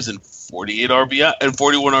 homers and 48 RBI and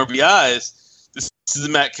 41 RBIs," this is the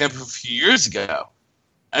Matt Kemp of a few years ago.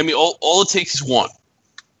 I mean, all it takes is one.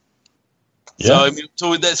 Yeah. So I mean, so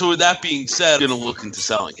with that being said, I'm going to look into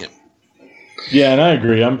selling him. Yeah, and I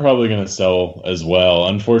agree. I'm probably going to sell as well.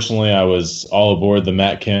 Unfortunately, I was all aboard the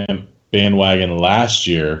Matt Kemp bandwagon last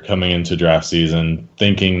year coming into draft season,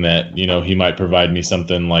 thinking that he might provide me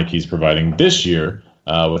something like he's providing this year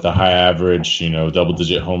with a high average,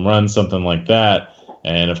 double-digit home run, something like that.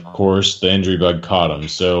 And of course, the injury bug caught him.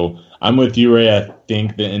 So I'm with you, Ray. I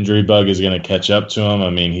think the injury bug is going to catch up to him. I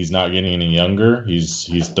mean, he's not getting any younger. He's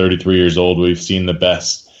 33 years old. We've seen the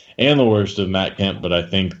best and the worst of Matt Kemp, but I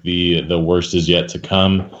think the worst is yet to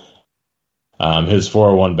come. His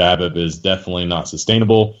 401 BABIP is definitely not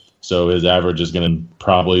sustainable, so his average is going to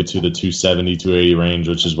probably to the 270, 280 range,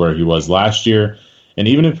 which is where he was last year. And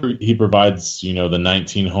even if he provides, the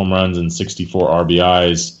 19 home runs and 64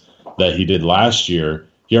 RBIs that he did last year,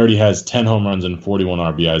 he already has 10 home runs and 41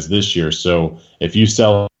 RBIs this year. So if you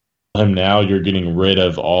sell him now, you're getting rid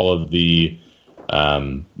of all of the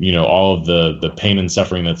all of the pain and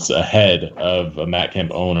suffering that's ahead of a Matt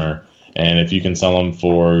Kemp owner. And if you can sell him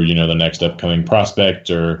for, the next upcoming prospect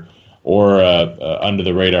or under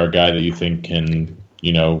the radar guy that you think can,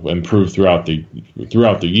 improve throughout the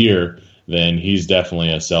year, then he's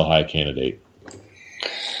definitely a sell high candidate.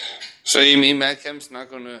 So you mean Matt Kemp's not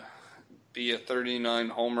going to be a 39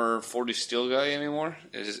 homer, 40 steal guy anymore?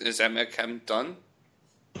 Is that Matt Kemp done?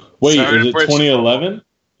 Wait, is it 2011?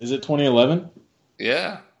 Is it 2011?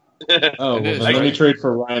 Yeah. Oh, well, let me trade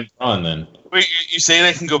for Ryan Braun then. Wait, you saying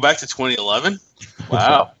I can go back to 2011?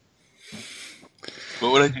 Wow.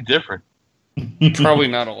 What would I do different? Probably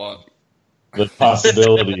not a lot. The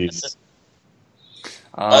possibilities.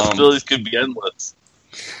 Possibilities could be endless.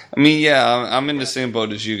 I mean, yeah, I'm in the same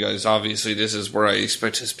boat as you guys. Obviously, this is where I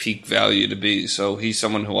expect his peak value to be. So he's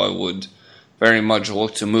someone who I would very much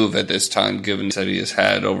look to move at this time, given that he has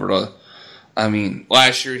had over the. I mean,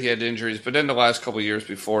 last year he had injuries, but then the last couple of years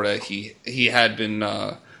before that, he had been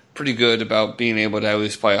pretty good about being able to at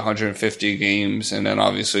least play 150 games, and then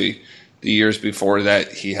obviously the years before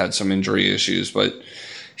that he had some injury issues. But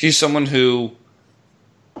he's someone who.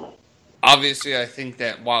 Obviously, I think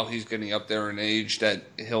that while he's getting up there in age, that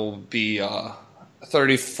he'll be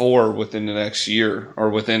 34 within the next year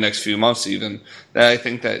or within the next few months even. That I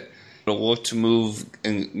think that he'll look to move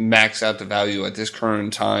and max out the value at this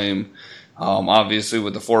current time. Obviously,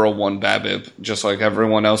 with the 401 BABIP, just like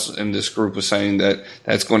everyone else in this group was saying,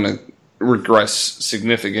 that's going to regress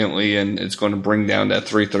significantly and it's going to bring down that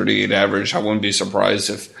 338 average. I wouldn't be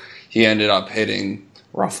surprised if he ended up hitting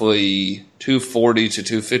roughly 240 to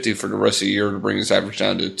 250 for the rest of the year to bring his average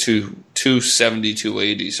down to 270,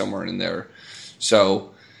 280, somewhere in there.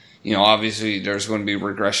 So, obviously there's going to be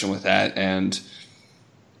regression with that. And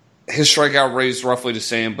his strikeout rate is roughly the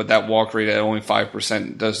same, but that walk rate at only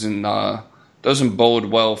 5% doesn't bode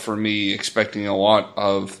well for me expecting a lot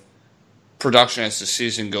of production as the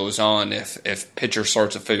season goes on if pitchers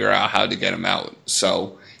start to figure out how to get him out.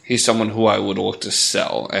 So he's someone who I would look to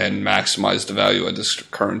sell and maximize the value at this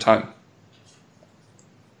current time.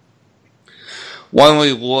 Why don't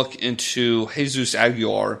we look into Jesus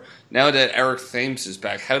Aguilar? Now that Eric Thames is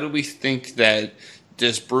back, how do we think that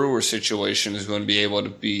this Brewer situation is going to be able to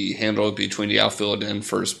be handled between the outfield and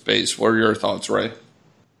first base? What are your thoughts, Ray?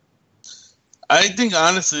 I think,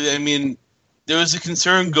 honestly, there was a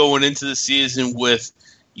concern going into the season with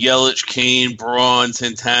Yelich, Kane, Braun,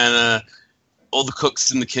 Santana, all the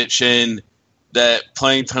cooks in the kitchen, that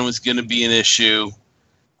playing time was going to be an issue.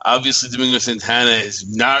 Obviously, Domingo Santana has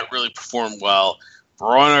not really performed well.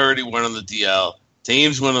 Braun already went on the DL.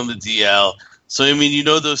 Thames went on the DL. So,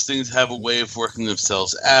 those things have a way of working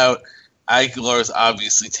themselves out. Aguilar's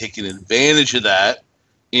obviously taken advantage of that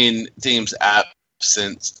in Thames'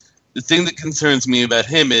 absence. The thing that concerns me about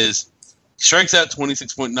him is he strikes out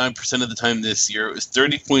 26.9% of the time this year. It was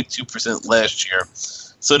 30.2% last year.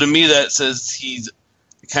 So to me, that says he's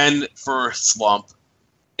for a slump.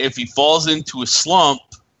 If he falls into a slump,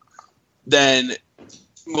 then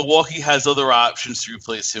Milwaukee has other options to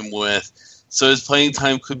replace him with. So his playing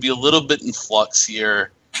time could be a little bit in flux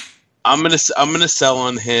here. I'm gonna sell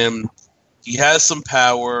on him. He has some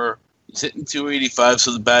power. He's hitting 285,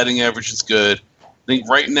 so the batting average is good. I think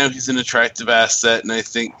right now he's an attractive asset, and I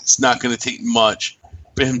think it's not going to take much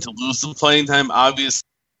for him to lose the playing time. Obviously,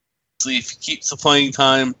 if he keeps the playing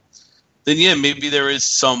time, then yeah, maybe there is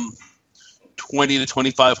some 20 to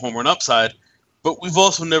 25 home run upside. But we've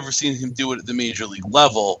also never seen him do it at the major league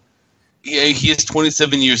level. Yeah, he is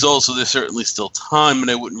 27 years old, so there's certainly still time,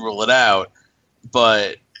 and I wouldn't rule it out.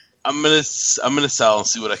 But I'm gonna sell and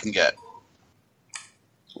see what I can get.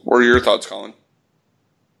 What are your thoughts, Colin?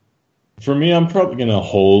 For me, I'm probably going to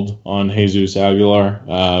hold on Jesus Aguilar.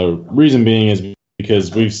 Reason being is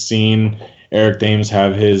because we've seen Eric Thames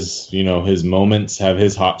have his moments, have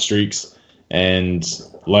his hot streaks, and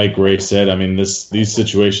like Ray said, these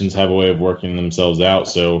situations have a way of working themselves out.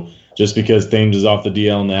 So just because Thames is off the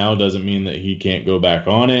DL now doesn't mean that he can't go back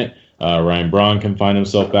on it. Ryan Braun can find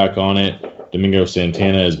himself back on it. Domingo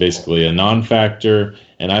Santana is basically a non-factor,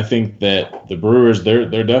 and I think that the Brewers they're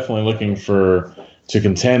definitely looking to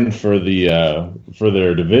contend for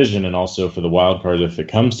their division and also for the wild card if it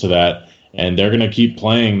comes to that, and they're going to keep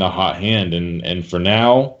playing the hot hand. And for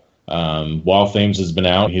now, while Thames has been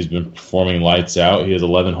out, he's been performing lights out. He has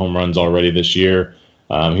 11 home runs already this year.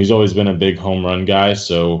 He's always been a big home run guy,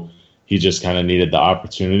 so he just kind of needed the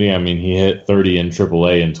opportunity. He hit 30 in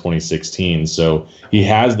AAA in 2016, so he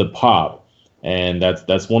has the pop. And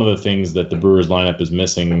that's one of the things that the Brewers lineup is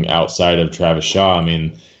missing outside of Travis Shaw.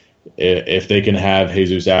 If they can have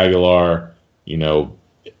Jesus Aguilar,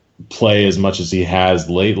 play as much as he has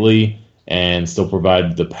lately and still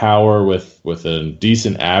provide the power with a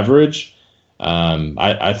decent average,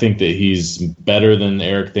 I think that he's better than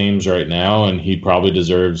Eric Thames right now, and he probably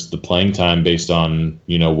deserves the playing time based on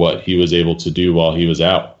what he was able to do while he was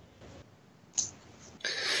out.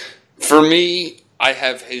 For me, I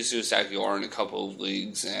have Jesus Aguilar in a couple of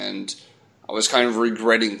leagues, and I was kind of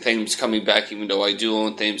regretting Thames coming back, even though I do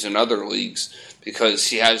own Thames in other leagues, because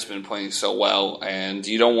he has been playing so well, and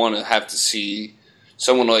you don't want to have to see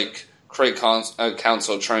someone like Craig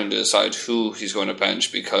Counsell trying to decide who he's going to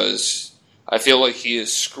bench, because I feel like he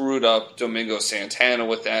has screwed up Domingo Santana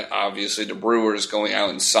with that. Obviously, the Brewers going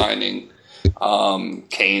out and signing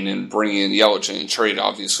Kane and bringing in Yelich in a trade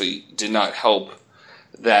obviously did not help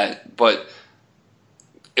that, but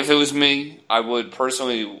if it was me, I would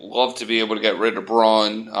personally love to be able to get rid of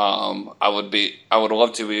Braun. I would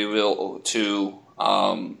love to be able to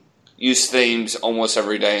use Thames almost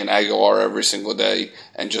every day and Aguilar every single day,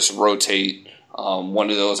 and just rotate one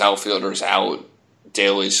of those outfielders out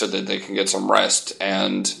daily so that they can get some rest,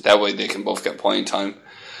 and that way they can both get playing time.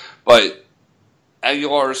 But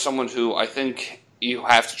Aguilar is someone who I think you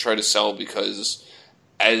have to try to sell, because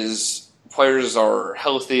as players are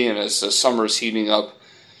healthy and as the summer is heating up,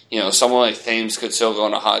 someone like Thames could still go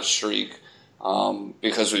on a hot streak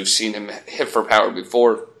because we've seen him hit for power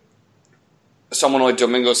before. Someone like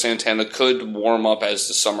Domingo Santana could warm up as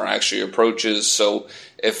the summer actually approaches. So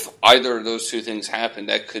if either of those two things happen,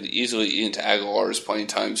 that could easily eat into Aguilar's playing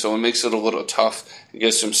time. So it makes it a little tough. It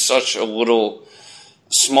gives him such a little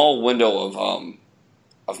small window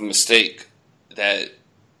of mistake that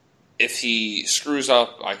if he screws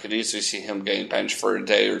up, I could easily see him getting benched for a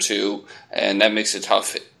day or two, and that makes it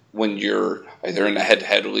tough when you're either in a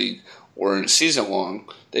head-to-head league or in a season long,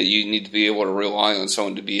 that you need to be able to rely on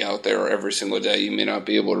someone to be out there every single day. You may not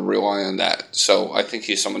be able to rely on that. So I think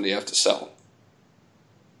he's someone you have to sell.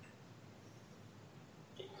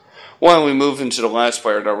 Why don't we move into the last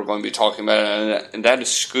player that we're going to be talking about, and that is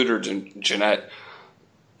Scooter Gennett.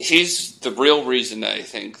 He's the real reason that I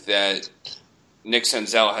think that Nick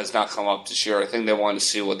Senzel has not come up this year. I think they wanted to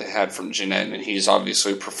see what they had from Gennett, and he's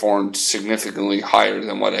obviously performed significantly higher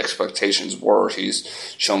than what expectations were.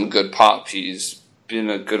 He's shown good pop. He's been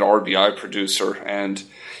a good RBI producer, and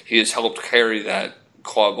he has helped carry that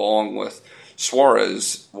club along with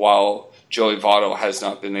Suarez, while Joey Votto has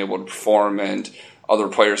not been able to perform, and other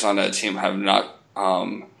players on that team have not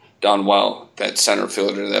done well. That center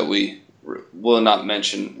fielder that we will not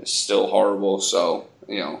mention is still horrible, so,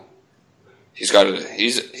 he's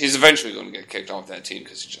eventually going to get kicked off that team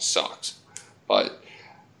because he just sucks. But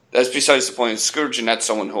that's besides the point. Scooter Gennett's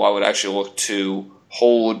someone who I would actually look to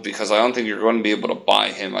hold, because I don't think you're going to be able to buy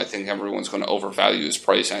him. I think everyone's going to overvalue his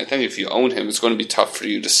price. And I think if you own him, it's going to be tough for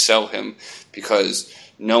you to sell him, because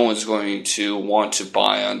no one's going to want to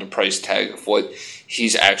buy on the price tag of what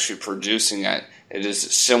he's actually producing at. It is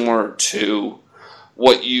similar to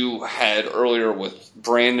what you had earlier with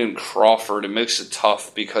Brandon Crawford. It makes it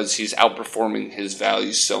tough because he's outperforming his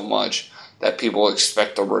value so much that people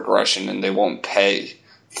expect a regression and they won't pay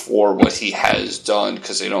for what he has done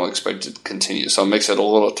because they don't expect it to continue. So it makes it a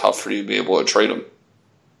little tough for you to be able to trade him.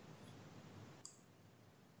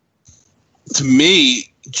 To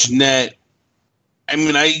me, Gennett,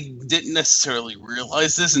 I didn't necessarily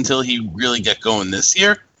realize this until he really got going this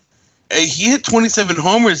year. He hit 27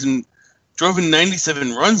 homers and drove in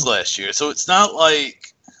 97 runs last year, so it's not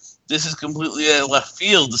like this is completely out of left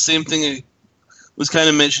field. The same thing I was kind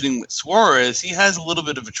of mentioning with Suarez. He has a little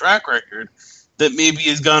bit of a track record that maybe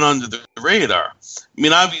has gone under the radar.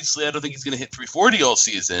 Obviously, I don't think he's going to hit 340 all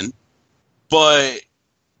season, but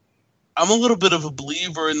I'm a little bit of a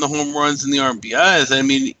believer in the home runs and the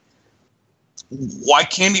RBIs. Why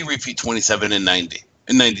can't he repeat 27 and 90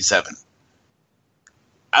 and 97?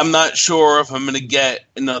 I'm not sure if I'm going to get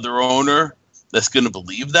another owner that's going to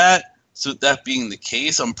believe that. So that being the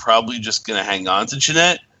case, I'm probably just going to hang on to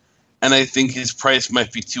Gennett. And I think his price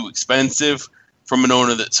might be too expensive from an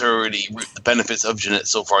owner that's already reaped the benefits of Gennett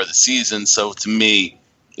so far this season. So to me,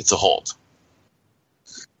 it's a hold.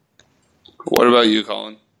 What about you,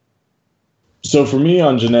 Colin? So for me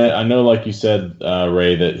on Gennett, I know, like you said,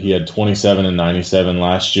 Ray, that he had 27 and 97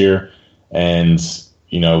 last year. And,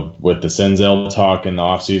 with the Senzel talk in the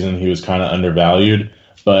offseason, he was kind of undervalued.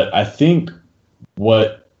 But I think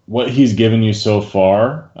what he's given you so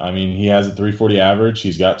far, he has a 340 average.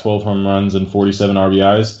 He's got 12 home runs and 47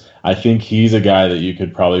 RBIs. I think he's a guy that you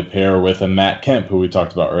could probably pair with a Matt Kemp, who we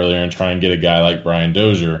talked about earlier, and try and get a guy like Brian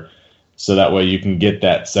Dozier. So that way you can get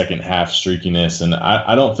that second half streakiness. And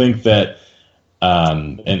I don't think that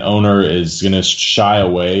an owner is going to shy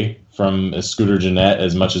away from a Scooter Gennett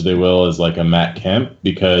as much as they will as like a Matt Kemp,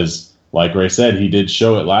 because like Ray said, he did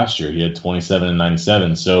show it last year. He had 27 and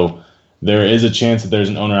 97. So there is a chance that there's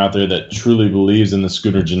an owner out there that truly believes in the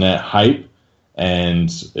Scooter Gennett hype and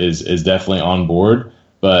is definitely on board.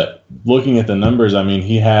 But looking at the numbers,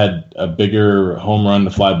 he had a bigger home run to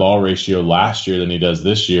fly ball ratio last year than he does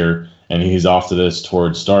this year, and he's off to this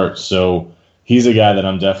torrid start. So he's a guy that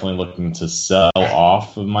I'm definitely looking to sell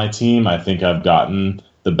off of my team. I think I've gotten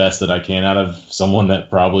the best that I can out of someone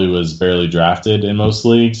that probably was barely drafted in most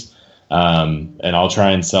leagues. And I'll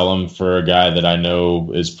try and sell him for a guy that I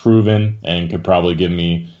know is proven and could probably give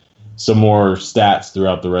me some more stats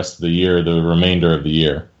throughout the rest of the year, the remainder of the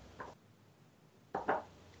year.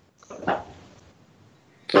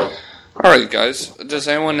 All All right, guys. Does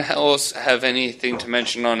anyone else have anything to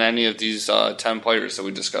mention on any of these 10 players that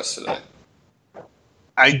we discussed today?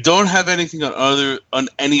 I don't have anything on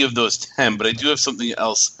any of those 10, but I do have something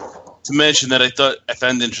else to mention that I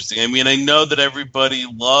found interesting. I mean, I know that everybody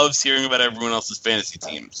loves hearing about everyone else's fantasy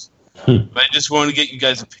teams, but I just want to get you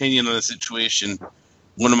guys' opinion on the situation.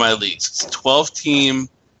 One of my leagues. It's a 12-team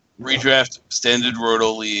redraft standard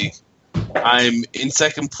roto league. I'm in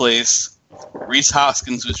second place. Reese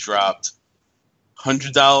Hoskins was dropped.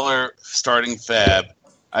 $100 starting fab.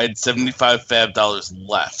 I had $75 fab dollars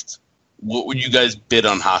left. What would you guys bid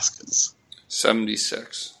on Hoskins?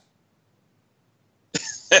 76.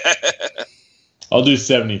 I'll do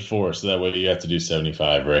 74, so that way you have to do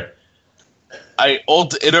 75, right?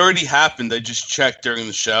 It already happened. I just checked during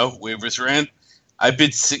the show. Waivers ran. I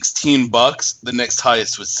bid $16. The next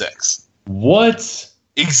highest was 6. What?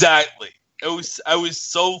 Exactly. I was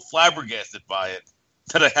so flabbergasted by it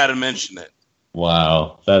that I had to mention it.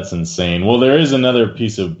 Wow, that's insane. Well, there is another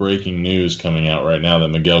piece of breaking news coming out right now that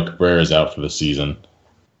Miguel Cabrera is out for the season.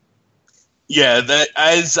 Yeah, that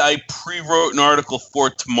as I pre-wrote an article for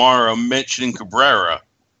tomorrow mentioning Cabrera.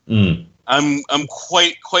 I'm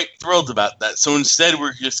quite thrilled about that. So instead,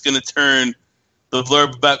 we're just going to turn the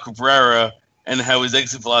blurb about Cabrera and how his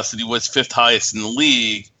exit velocity was 5th highest in the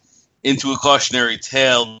league into a cautionary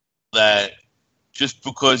tale that just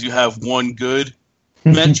because you have one good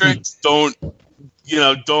metrics, don't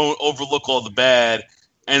overlook all the bad.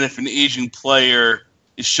 And if an aging player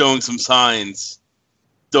is showing some signs,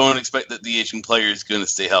 don't expect that the aging player is going to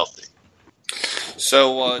stay healthy.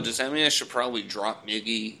 So does that mean I should probably drop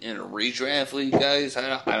Miggy in a redraft league, guys?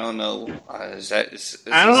 I don't know. Is the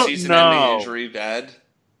season-ending injury bad?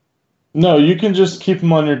 No, you can just keep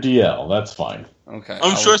him on your DL. That's fine. Okay.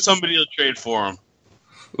 I'm sure somebody will trade for him.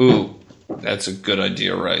 Ooh, that's a good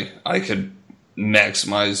idea, Ray. I could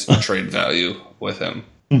maximize trade value with him.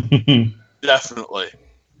 Definitely.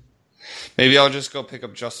 Maybe I'll just go pick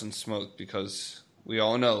up Justin Smoke because we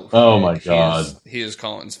all know. Oh my God, he is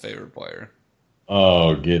Colin's favorite player.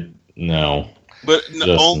 Oh, no. But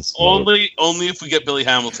only if we get Billy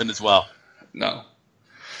Hamilton as well. No,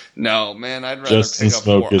 man, I'd rather Justin pick up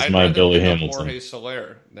Smoke is my Billy Hamilton. Jorge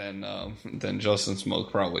Soler than Justin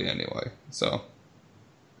Smoke probably anyway. So,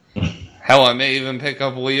 hell, I may even pick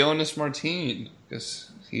up Leonis Martin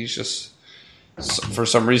because he's just for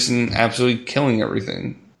some reason absolutely killing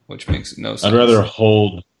everything, which makes no sense. I'd rather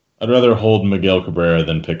hold Miguel Cabrera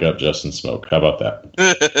than pick up Justin Smoke. How about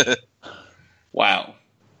that? Wow,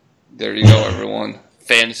 there you go, everyone.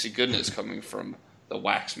 Fantasy goodness coming from the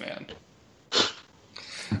Wax Man.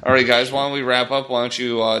 All right, guys, why don't we wrap up? Why don't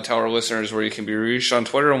you tell our listeners where you can be reached on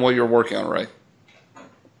Twitter and what you're working on, Ray?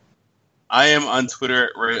 I am on Twitter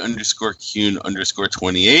at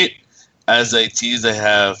Ray_Kuhn_28. As I tease, I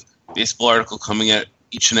have a baseball article coming out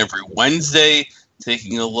each and every Wednesday,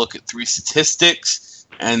 taking a look at 3 statistics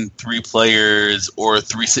and 3 players or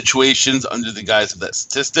 3 situations under the guise of that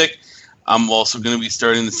statistic. I'm also going to be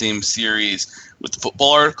starting the same series with the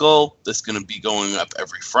football article. That's going to be going up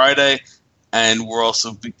every Friday. And we're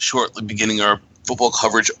also shortly beginning our football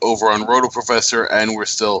coverage over on Roto Professor, and we're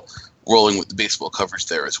still rolling with the baseball coverage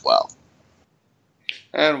there as well.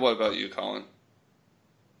 And what about you, Colin?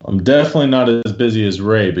 I'm definitely not as busy as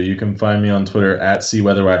Ray, but you can find me on Twitter at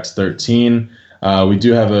CWeatherwax13. We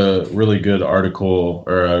do have a really good article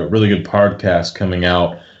or a really good podcast coming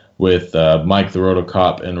out with Mike the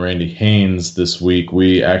Rotocop and Randy Haynes this week.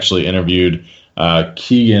 We actually interviewed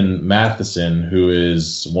Keegan Matheson, who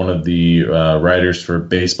is one of the writers for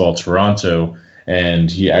Baseball Toronto, and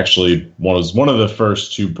he actually was one of the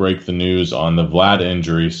first to break the news on the Vlad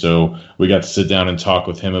injury. So we got to sit down and talk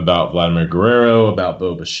with him about Vladimir Guerrero, about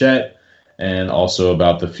Bo Bichette, and also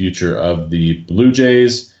about the future of the Blue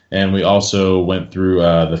Jays. And we also went through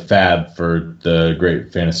the fab for the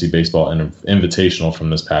Great Fantasy Baseball Invitational from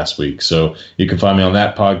this past week. So you can find me on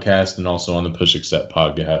that podcast and also on the Push Accept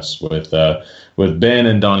podcast with Ben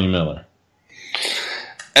and Donnie Miller.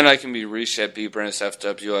 And I can be reached at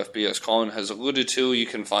BBrennisFWFB. As Colin has alluded to, you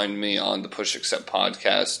can find me on the Push Accept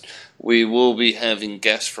podcast. We will be having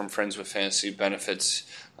guests from Friends with Fantasy Benefits.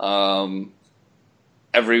 We're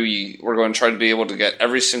going to try to be able to get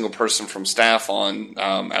every single person from staff on,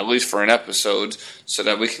 at least for an episode, so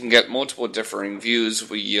that we can get multiple differing views.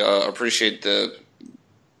 We appreciate the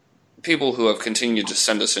people who have continued to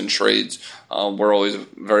send us in trades. We're always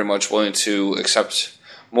very much willing to accept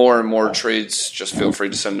more and more trades. Just feel free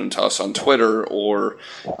to send them to us on Twitter or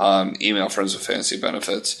email Friends with Fantasy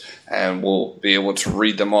Benefits, and we'll be able to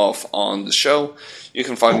read them off on the show. You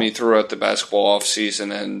can find me throughout the basketball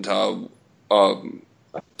offseason and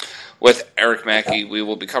with Eric Mackey. We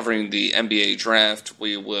will be covering the NBA draft.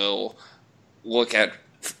 We will look at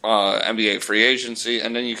NBA free agency,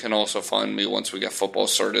 and then you can also find me once we get football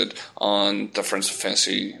started on the Friends of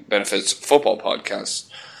Fantasy Benefits football podcast.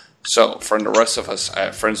 So, from the rest of us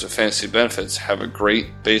at Friends of Fantasy Benefits, have a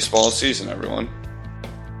great baseball season, everyone.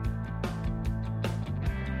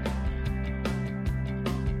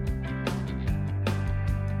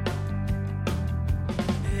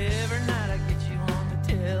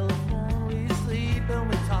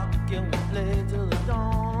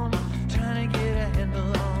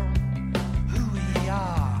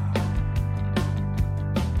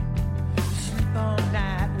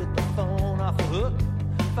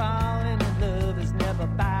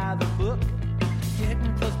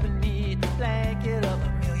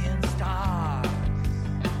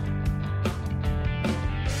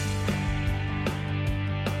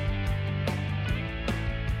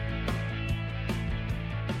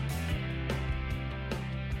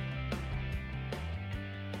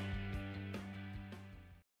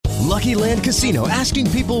 Lucky Land Casino, asking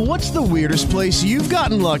people, what's the weirdest place you've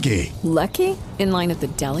gotten lucky? Lucky? In line at the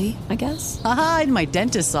deli, I guess? Aha, in my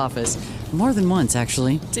dentist's office. More than once,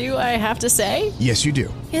 actually. Do I have to say? Yes, you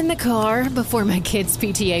do. In the car before my kids'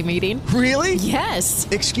 PTA meeting. Really? Yes.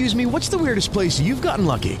 Excuse me, what's the weirdest place you've gotten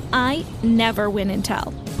lucky? I never win and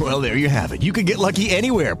tell. Well, there you have it. You can get lucky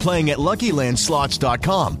anywhere, playing at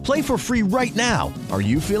LuckyLandSlots.com. Play for free right now. Are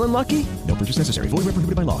you feeling lucky? No purchase necessary. Void where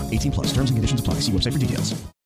prohibited by law. 18+. Terms and conditions apply. See website for details.